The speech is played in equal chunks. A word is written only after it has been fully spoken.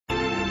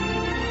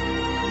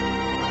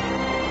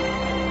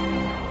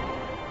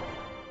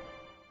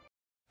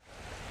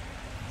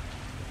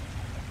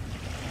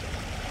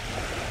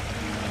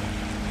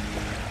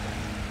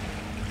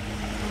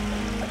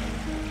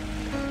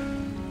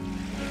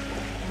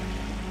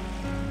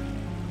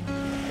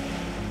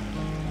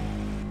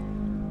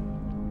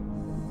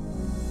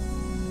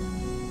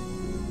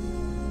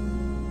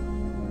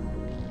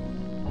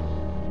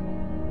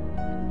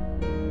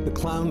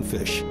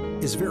clownfish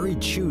is very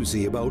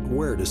choosy about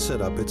where to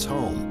set up its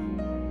home.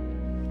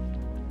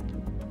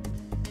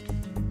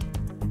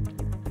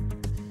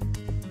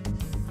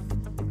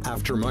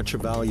 After much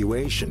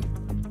evaluation,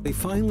 they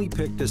finally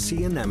picked a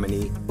sea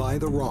anemone by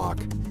the rock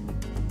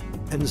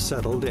and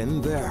settled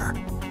in there.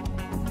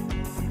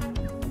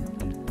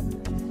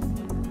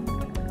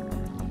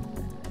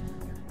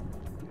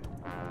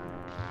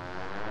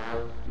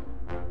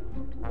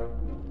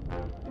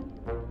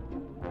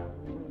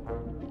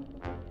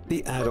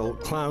 The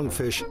adult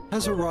clownfish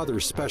has a rather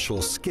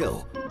special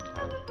skill.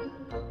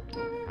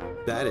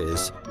 That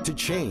is, to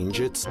change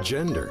its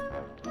gender.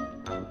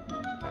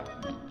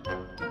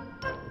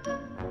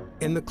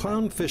 In the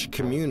clownfish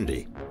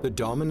community, the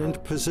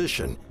dominant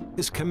position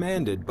is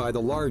commanded by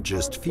the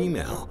largest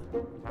female.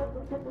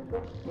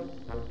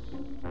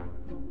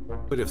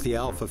 But if the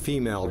alpha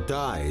female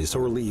dies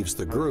or leaves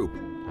the group,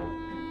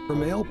 her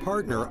male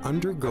partner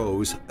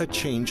undergoes a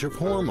change of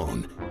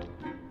hormone.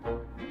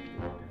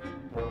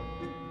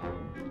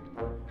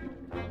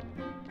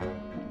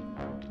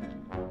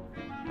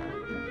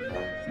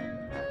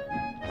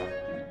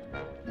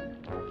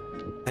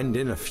 And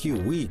in a few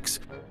weeks,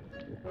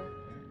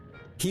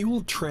 he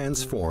will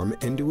transform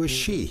into a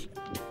she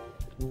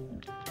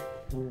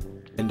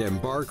and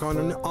embark on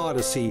an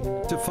odyssey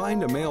to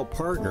find a male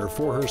partner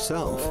for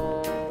herself.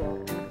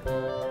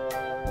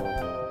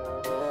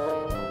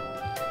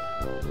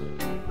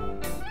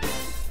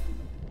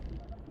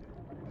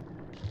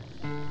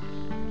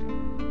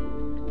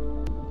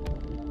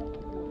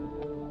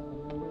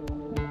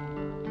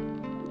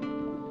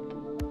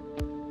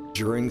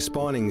 During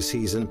spawning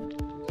season,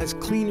 as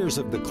cleaners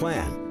of the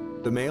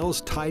clan, the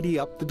males tidy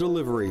up the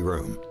delivery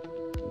room.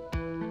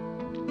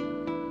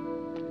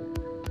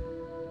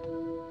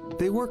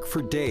 They work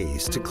for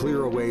days to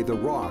clear away the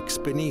rocks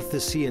beneath the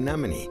sea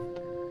anemone.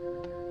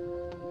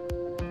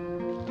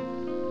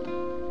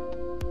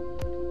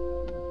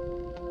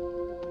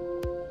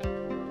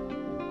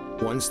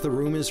 Once the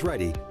room is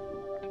ready,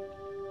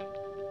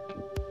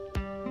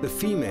 the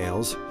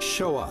females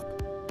show up.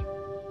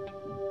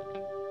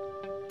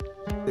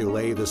 They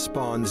lay the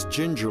spawns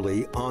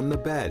gingerly on the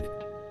bed.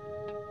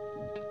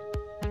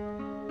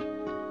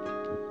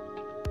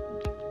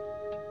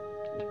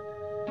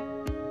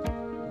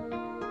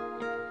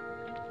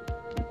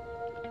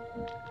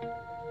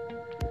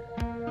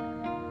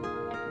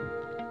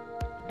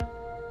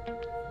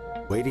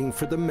 Waiting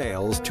for the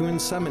males to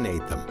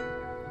inseminate them.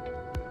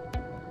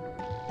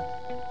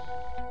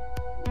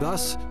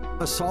 Thus,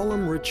 a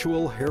solemn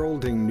ritual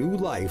heralding new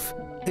life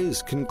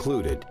is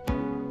concluded.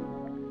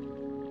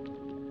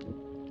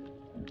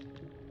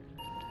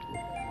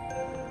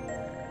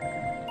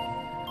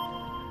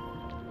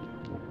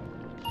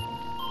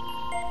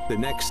 The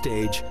next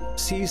stage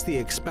sees the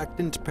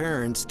expectant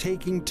parents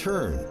taking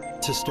turn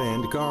to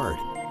stand guard.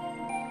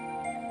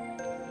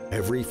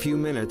 Every few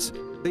minutes,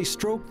 they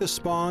stroke the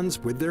spawns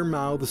with their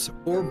mouths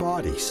or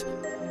bodies.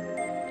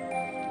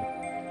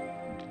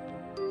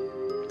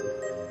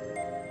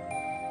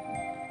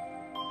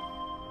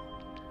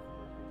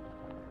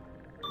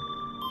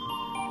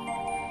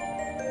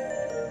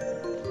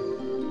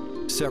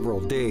 Several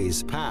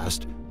days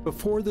passed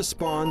before the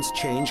spawns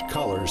change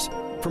colors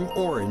from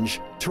orange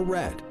to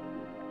red.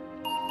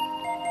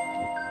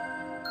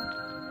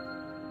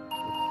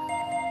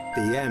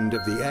 The end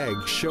of the egg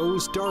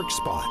shows dark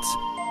spots.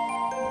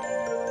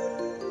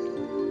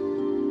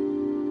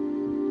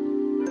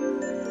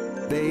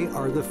 They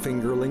are the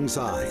fingerling's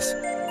eyes.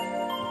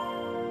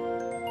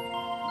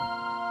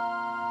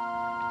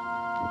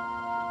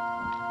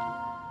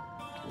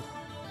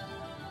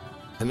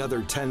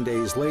 Another 10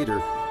 days later,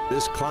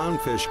 this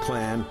clownfish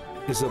clan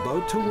is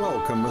about to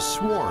welcome a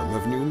swarm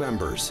of new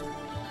members.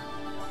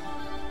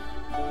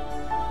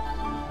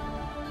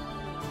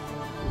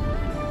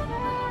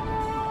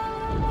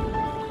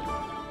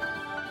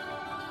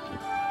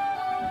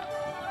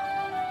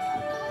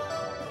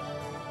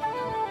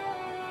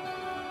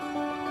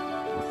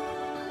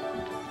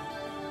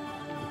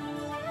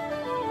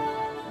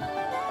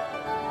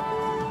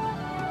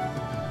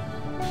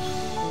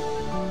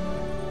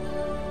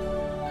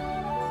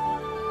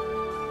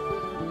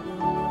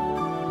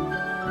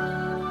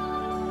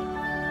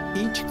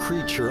 Each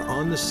creature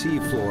on the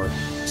seafloor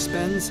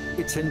spends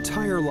its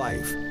entire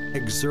life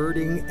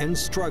exerting and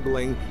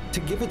struggling to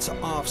give its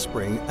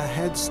offspring a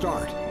head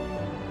start.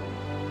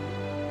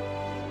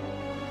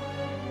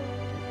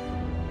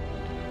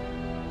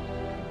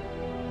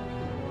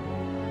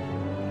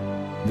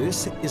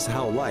 This is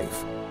how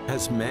life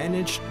has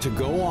managed to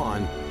go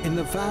on in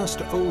the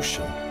vast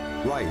ocean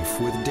rife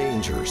with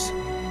dangers.